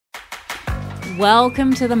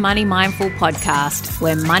Welcome to the Money Mindful podcast,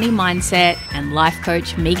 where money mindset and life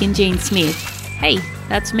coach Megan Jean Smith, hey,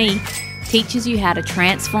 that's me, teaches you how to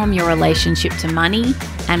transform your relationship to money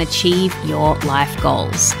and achieve your life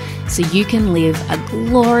goals so you can live a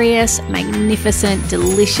glorious, magnificent,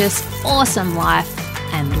 delicious, awesome life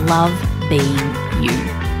and love being you.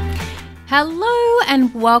 Hello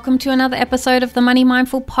and welcome to another episode of the Money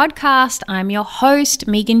Mindful podcast. I'm your host,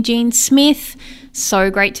 Megan Jean Smith.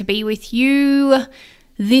 So great to be with you.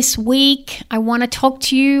 This week, I want to talk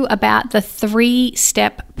to you about the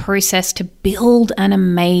 3-step process to build an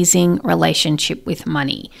amazing relationship with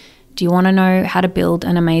money. Do you want to know how to build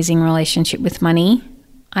an amazing relationship with money?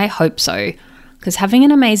 I hope so, because having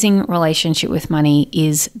an amazing relationship with money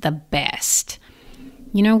is the best.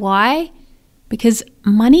 You know why? Because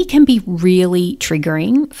money can be really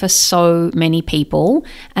triggering for so many people,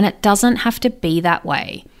 and it doesn't have to be that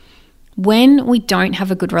way. When we don't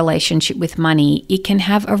have a good relationship with money, it can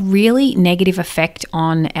have a really negative effect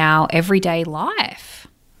on our everyday life,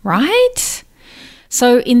 right?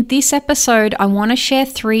 So in this episode, I want to share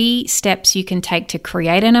 3 steps you can take to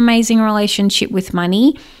create an amazing relationship with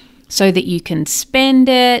money so that you can spend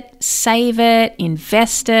it, save it,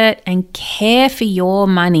 invest it, and care for your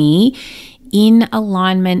money in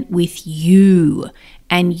alignment with you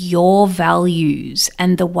and your values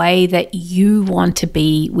and the way that you want to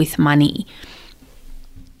be with money.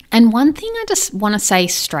 And one thing I just want to say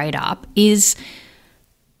straight up is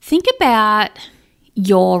think about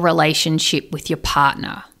your relationship with your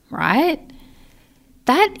partner, right?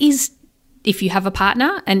 That is, if you have a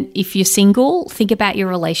partner, and if you're single, think about your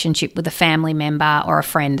relationship with a family member or a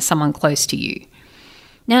friend, someone close to you.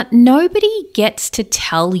 Now, nobody gets to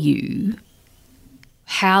tell you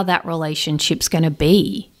how that relationship's going to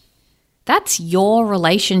be. That's your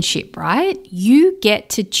relationship, right? You get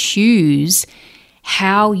to choose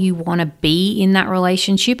how you want to be in that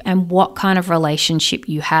relationship and what kind of relationship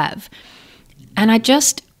you have. And I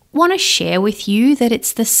just want to share with you that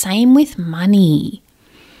it's the same with money.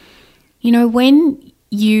 You know, when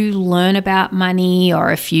you learn about money,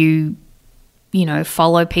 or if you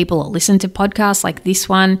follow people or listen to podcasts like this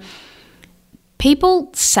one, people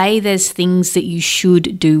say there's things that you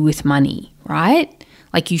should do with money, right?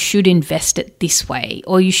 Like you should invest it this way,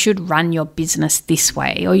 or you should run your business this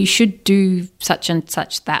way, or you should do such and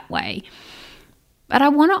such that way. But I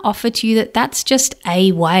want to offer to you that that's just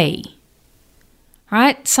a way,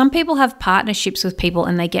 right? Some people have partnerships with people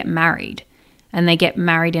and they get married in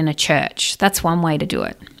a church. That's one way to do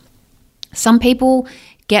it. Some people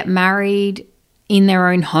get married in their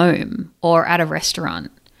own home or at a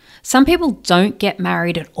restaurant. Some people don't get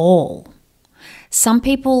married at all. Some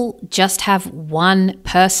people just have one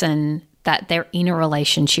person that they're in a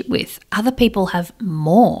relationship with. Other people have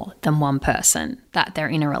more than one person that they're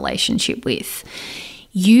in a relationship with.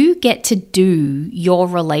 You get to do your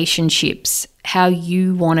relationships how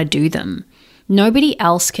you want to do them. Nobody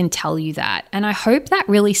else can tell you that. And I hope that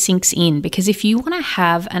really sinks in, because if you want to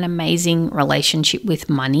have an amazing relationship with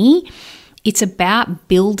money, it's about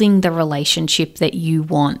building the relationship that you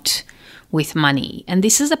want with money. And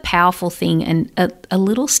this is a powerful thing, and a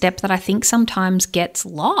little step that I think sometimes gets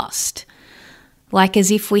lost. Like as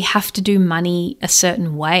if we have to do money a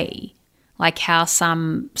certain way, like how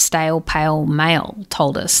some stale pale male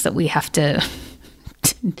told us that we have to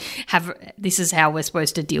have, this is how we're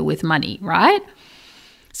supposed to deal with money, right?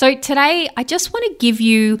 So today I just want to give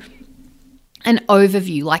you an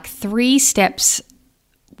overview, like 3 steps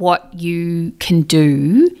what you can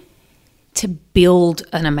do to build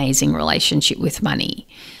an amazing relationship with money.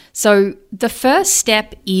 So the first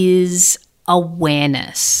step is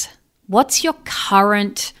awareness. What's your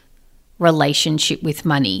current relationship with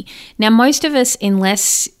money? Now, most of us,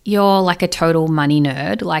 unless you're like a total money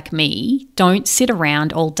nerd like me, don't sit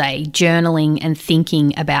around all day journaling and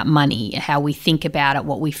thinking about money, how we think about it,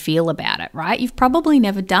 what we feel about it, right? You've probably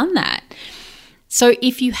never done that. So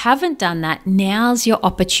if you haven't done that, now's your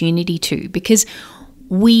opportunity to, because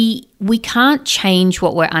we can't change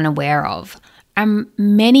what we're unaware of.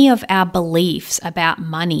 Many of our beliefs about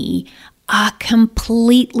money are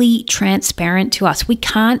completely transparent to us. We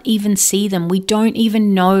can't even see them. We don't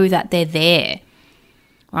even know that they're there,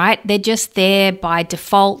 right? They're just there by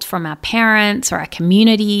default from our parents or our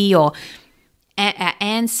community or our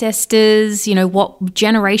ancestors, what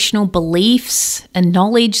generational beliefs and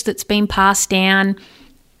knowledge that's been passed down.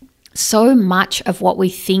 So much of what we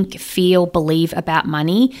think, feel, believe about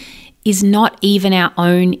money is not even our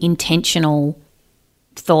own intentional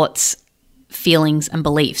thoughts, feelings, and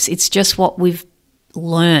beliefs. It's just what we've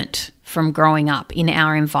learnt from growing up in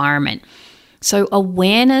our environment. So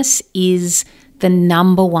awareness is the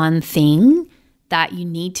number one thing that you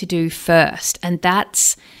need to do first, and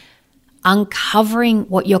that's uncovering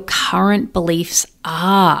what your current beliefs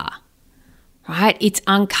are, right? It's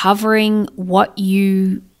uncovering what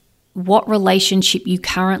relationship you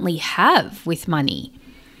currently have with money.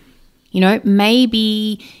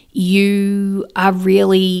 Maybe you are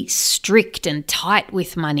really strict and tight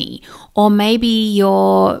with money, or maybe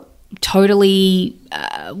you're totally,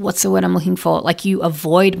 what's the word I'm looking for? Like you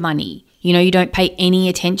avoid money. You don't pay any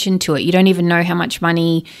attention to it. You don't even know how much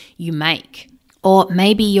money you make. Or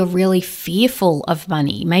maybe you're really fearful of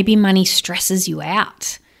money. Maybe money stresses you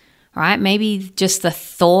out, right? Maybe just the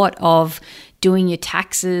thought of doing your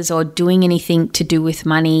taxes or doing anything to do with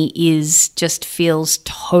money just feels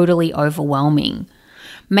totally overwhelming.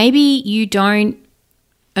 Maybe you don't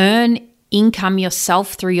earn income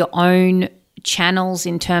yourself through your own channels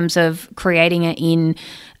in terms of creating it in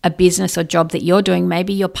a business or job that you're doing.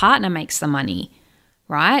 Maybe your partner makes the money,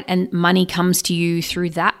 right? And money comes to you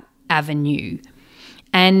through that avenue.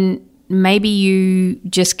 And maybe you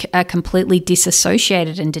just are completely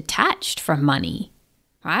disassociated and detached from money,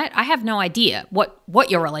 right? I have no idea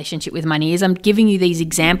what your relationship with money is. I'm giving you these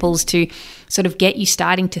examples to sort of get you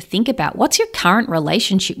starting to think about what's your current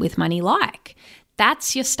relationship with money like.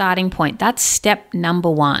 That's your starting point. That's step number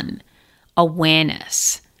 1,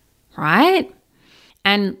 awareness, right?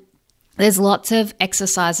 And there's lots of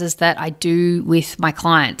exercises that I do with my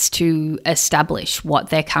clients to establish what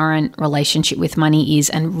their current relationship with money is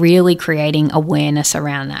and really creating awareness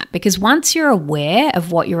around that. Because once you're aware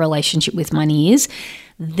of what your relationship with money is,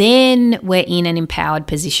 then we're in an empowered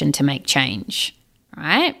position to make change,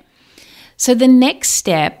 right? So the next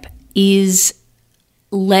step is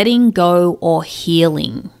letting go or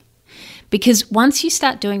healing. Because once you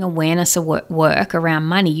start doing awareness work around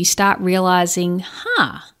money, you start realizing,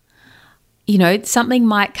 something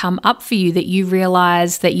might come up for you that you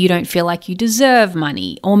realize that you don't feel like you deserve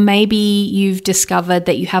money. Or maybe you've discovered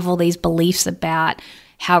that you have all these beliefs about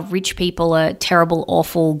how rich people are terrible,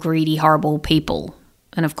 awful, greedy, horrible people.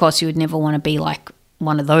 And of course, you would never want to be like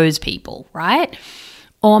one of those people, right?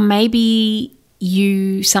 Or maybe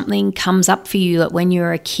something comes up for you that when you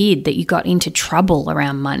were a kid that you got into trouble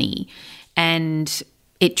around money and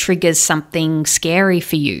it triggers something scary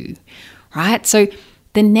for you, right? So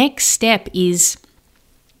the next step is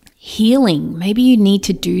healing. Maybe you need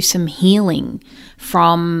to do some healing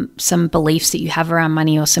from some beliefs that you have around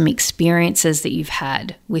money or some experiences that you've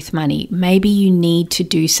had with money. Maybe you need to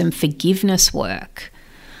do some forgiveness work,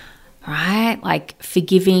 right? Like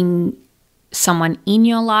forgiving someone in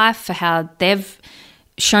your life for how they've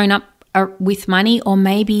shown up with money, or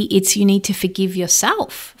maybe it's you need to forgive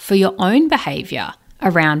yourself for your own behavior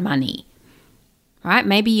around money, right?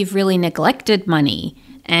 Maybe you've really neglected money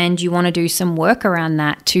and you want to do some work around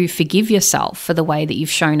that to forgive yourself for the way that you've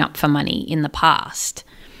shown up for money in the past.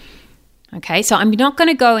 Okay, so I'm not going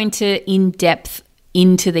to go in depth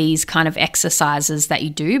into these kind of exercises that you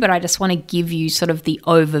do, but I just want to give you sort of the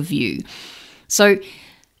overview. So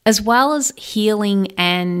as well as healing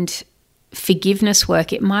and forgiveness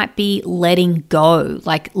work, it might be letting go,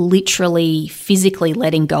 like literally physically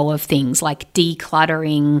letting go of things, like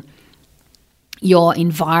decluttering your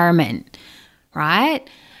environment, right?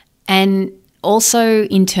 And also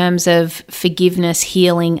in terms of forgiveness,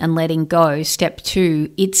 healing, and letting go, step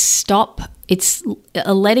 2, it's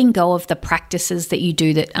a letting go of the practices that you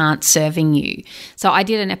do that aren't serving you. So I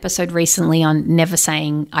did an episode recently on never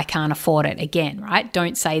saying I can't afford it again, right?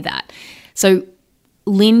 Don't say that. So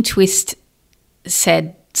Lynn Twist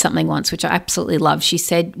said something once, which I absolutely love. She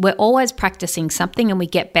said, we're always practicing something and we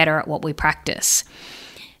get better at what we practice.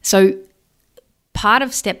 So part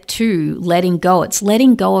of step 2, letting go, it's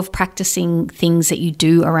letting go of practicing things that you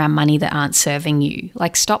do around money that aren't serving you.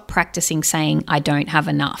 Like stop practicing saying I don't have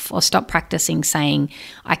enough, or stop practicing saying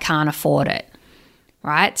I can't afford it,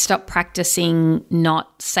 right? Stop practicing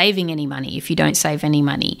not saving any money if you don't save any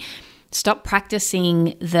money. Stop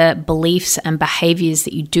practicing the beliefs and behaviors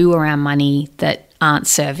that you do around money that aren't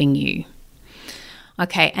serving you.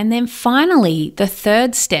 Okay, and then finally, the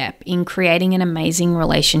third step in creating an amazing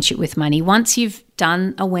relationship with money, once you've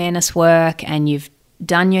done awareness work and you've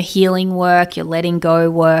done your healing work, your letting go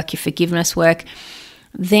work, your forgiveness work,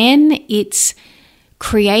 then it's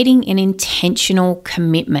creating an intentional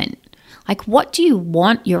commitment. Like, what do you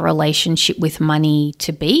want your relationship with money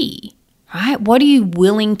to be, right? What are you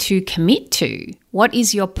willing to commit to? What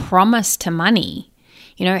is your promise to money?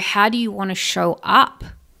 How do you want to show up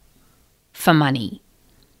for money?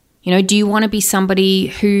 Do you want to be somebody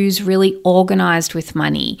who's really organized with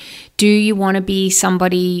money? Do you want to be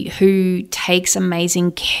somebody who takes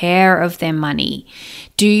amazing care of their money?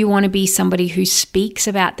 Do you want to be somebody who speaks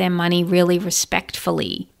about their money really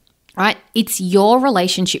respectfully? Right? It's your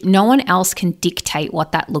relationship. No one else can dictate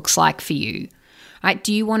what that looks like for you. Right?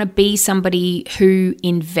 Do you want to be somebody who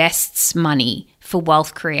invests money for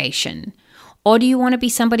wealth creation? Or do you want to be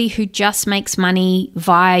somebody who just makes money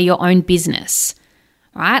via your own business?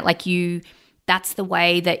 Right? That's the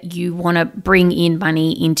way that you want to bring in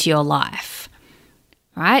money into your life.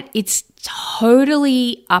 Right? It's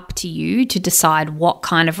totally up to you to decide what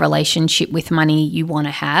kind of relationship with money you want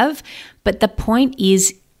to have. But the point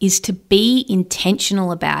is to be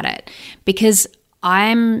intentional about it, because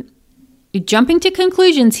I'm jumping to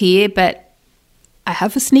conclusions here, but I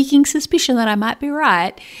have a sneaking suspicion that I might be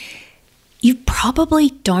right. You probably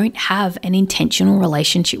don't have an intentional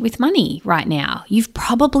relationship with money right now. You've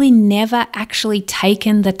probably never actually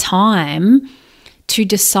taken the time to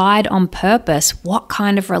decide on purpose what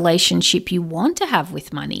kind of relationship you want to have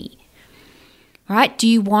with money. Right? Do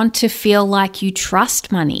you want to feel like you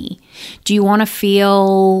trust money? Do you want to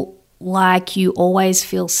feel like you always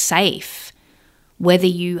feel safe, whether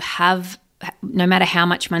you have, no matter how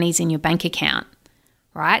much money's in your bank account?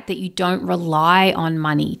 Right? That you don't rely on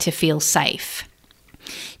money to feel safe.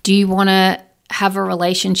 Do you want to have a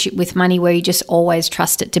relationship with money where you just always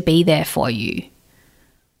trust it to be there for you?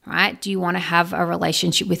 Right? Do you want to have a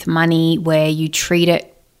relationship with money where you treat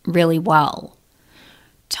it really well?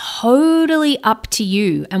 Totally up to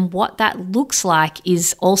you. And what that looks like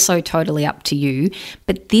is also totally up to you.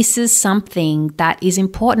 But this is something that is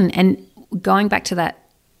important. And going back to that,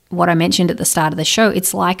 what I mentioned at the start of the show,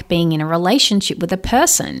 it's like being in a relationship with a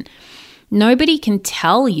person. Nobody can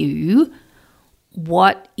tell you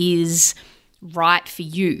what is right for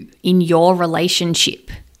you in your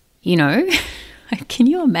relationship. Can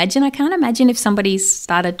you imagine? I can't imagine if somebody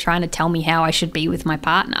started trying to tell me how I should be with my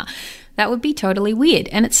partner. That would be totally weird.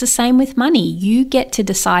 And it's the same with money. You get to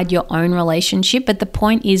decide your own relationship, but the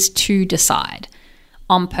point is to decide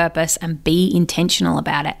on purpose and be intentional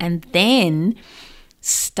about it. And then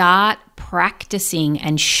start practicing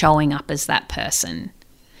and showing up as that person.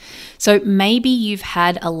 So maybe you've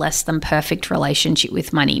had a less than perfect relationship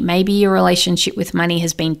with money. Maybe your relationship with money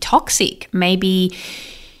has been toxic. Maybe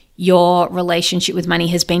your relationship with money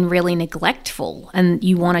has been really neglectful and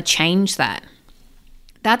you want to change that.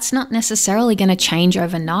 That's not necessarily going to change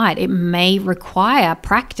overnight. It may require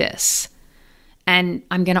practice. And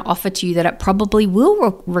I'm going to offer to you that it probably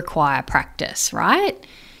will require practice, right?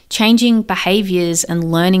 Changing behaviors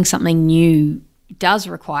and learning something new does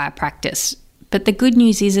require practice. But the good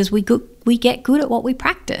news is we get good at what we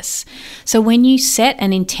practice. So when you set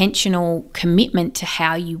an intentional commitment to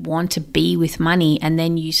how you want to be with money and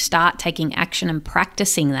then you start taking action and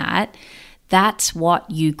practicing that, that's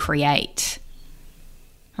what you create.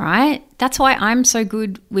 Right? That's why I'm so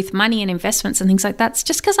good with money and investments and things like that. It's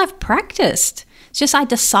just because I've practiced. It's just I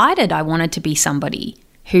decided I wanted to be somebody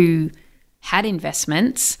who had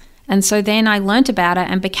investments. And so then I learnt about it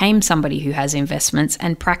and became somebody who has investments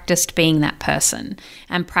and practiced being that person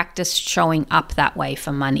and practiced showing up that way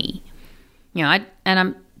for money. I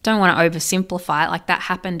don't want to oversimplify it, like that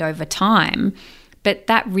happened over time, but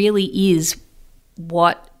that really is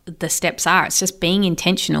what the steps are. It's just being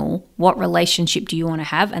intentional. What relationship do you want to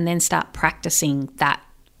have? And then start practicing that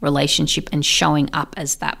relationship and showing up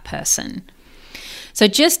as that person. So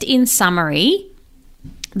just in summary,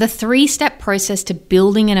 the 3-step process to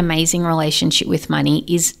building an amazing relationship with money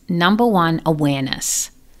is number 1, awareness.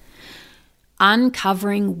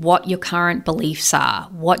 Uncovering what your current beliefs are.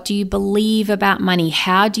 What do you believe about money?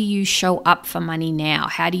 How do you show up for money now?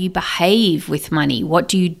 How do you behave with money? What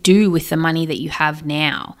do you do with the money that you have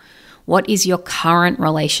now? What is your current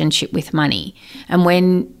relationship with money? And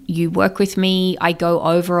when you work with me, I go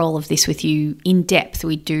over all of this with you in depth.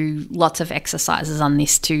 We do lots of exercises on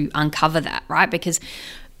this to uncover that, right? Because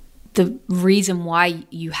the reason why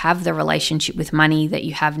you have the relationship with money that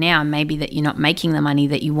you have now, and maybe that you're not making the money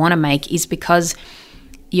that you want to make, is because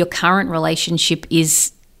your current relationship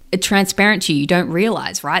is transparent to you. You don't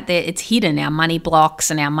realize, right? It's hidden. Our money blocks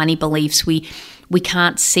and our money beliefs, we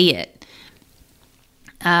can't see it.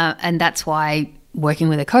 And that's why working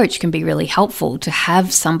with a coach can be really helpful, to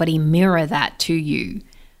have somebody mirror that to you,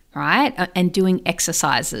 right? And doing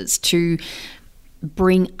exercises to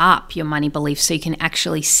bring up your money beliefs so you can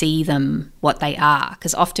actually see them, what they are.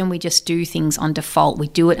 Because often we just do things on default. We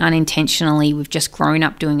do it unintentionally. We've just grown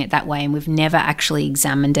up doing it that way, and we've never actually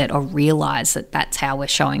examined it or realized that that's how we're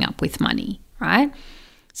showing up with money, right?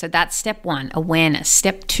 So that's step 1, awareness.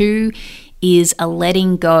 Step 2 is a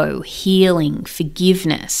letting go, healing,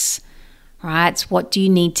 forgiveness, right? So what do you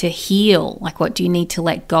need to heal? Like, what do you need to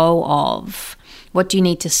let go of? What do you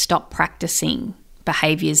need to stop practicing?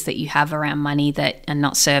 Behaviors that you have around money that are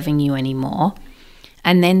not serving you anymore.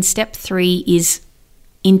 And then step 3 is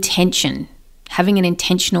intention, having an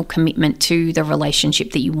intentional commitment to the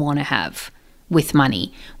relationship that you want to have with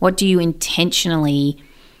money. What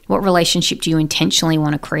relationship do you intentionally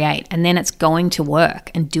want to create? And then it's going to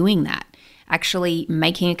work and doing that. Actually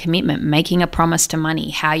making a commitment, making a promise to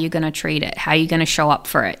money, how you're going to treat it, how you're going to show up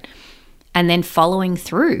for it. And then following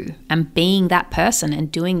through and being that person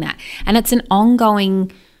and doing that. And it's an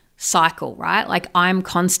ongoing cycle, right? Like, I'm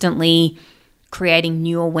constantly creating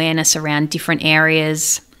new awareness around different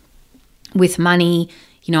areas with money.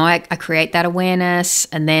 You know, I create that awareness,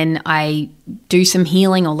 and then I do some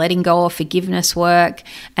healing or letting go or forgiveness work.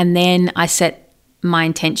 And then I set my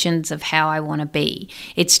intentions of how I want to be.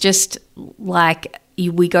 It's just like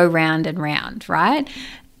we go round and round, right?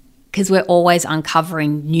 Because we're always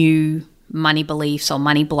uncovering new money beliefs or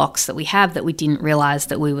money blocks that we have that we didn't realize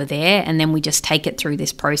that we were there. And then we just take it through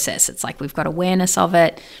this process. It's like we've got awareness of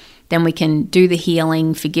it. Then we can do the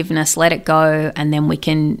healing, forgiveness, let it go. And then we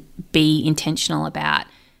can be intentional about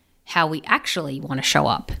how we actually want to show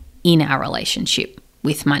up in our relationship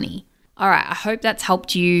with money. All right, I hope that's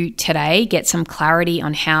helped you today get some clarity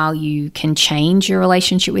on how you can change your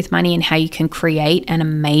relationship with money and how you can create an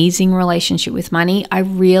amazing relationship with money. I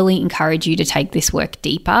really encourage you to take this work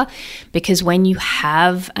deeper, because when you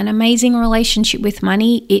have an amazing relationship with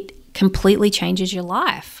money, it completely changes your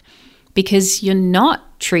life because you're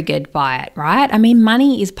not triggered by it, right? I mean,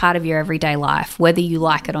 money is part of your everyday life, whether you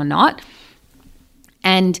like it or not.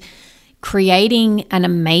 And creating an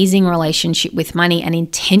amazing relationship with money, an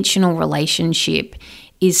intentional relationship,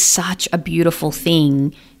 is such a beautiful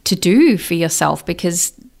thing to do for yourself,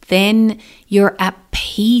 because then you're at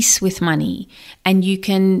peace with money and you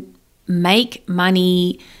can make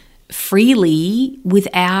money freely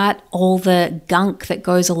without all the gunk that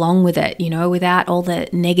goes along with it, you know, without all the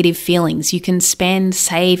negative feelings. You can spend,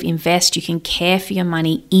 save, invest, you can care for your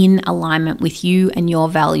money in alignment with you and your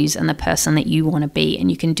values and the person that you want to be. And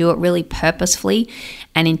you can do it really purposefully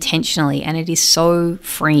and intentionally. And it is so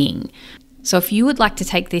freeing. So if you would like to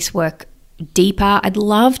take this work deeper, I'd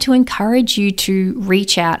love to encourage you to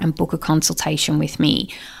reach out and book a consultation with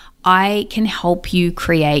me. I can help you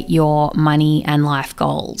create your money and life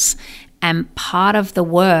goals. And part of the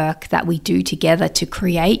work that we do together to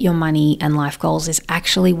create your money and life goals is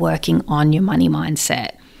actually working on your money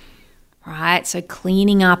mindset, right? So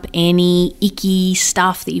cleaning up any icky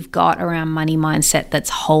stuff that you've got around money mindset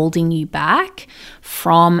that's holding you back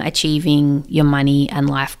from achieving your money and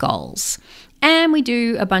life goals. And we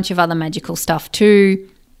do a bunch of other magical stuff too,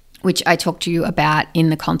 which I talked to you about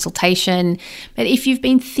in the consultation. But if you've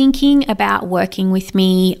been thinking about working with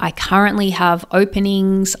me, I currently have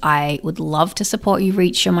openings. I would love to support you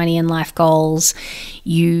reach your money and life goals.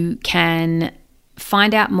 You can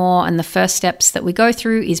find out more, and the first steps that we go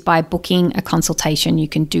through is by booking a consultation. You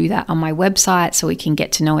can do that on my website so we can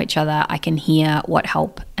get to know each other. I can hear what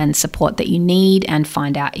help and support that you need and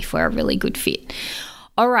find out if we're a really good fit.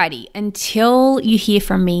 Alrighty, until you hear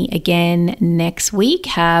from me again next week,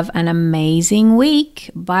 have an amazing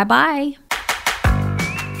week. Bye-bye.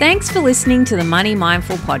 Thanks for listening to the Money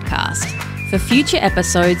Mindful podcast. For future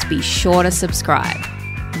episodes, be sure to subscribe.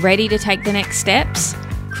 Ready to take the next steps?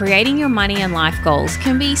 Creating your money and life goals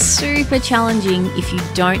can be super challenging if you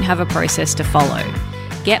don't have a process to follow.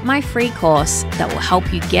 Get my free course that will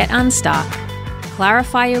help you get unstuck,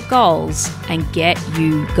 clarify your goals, and get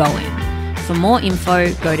you going. For more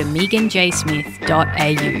info, go to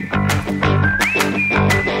meganjsmith.au.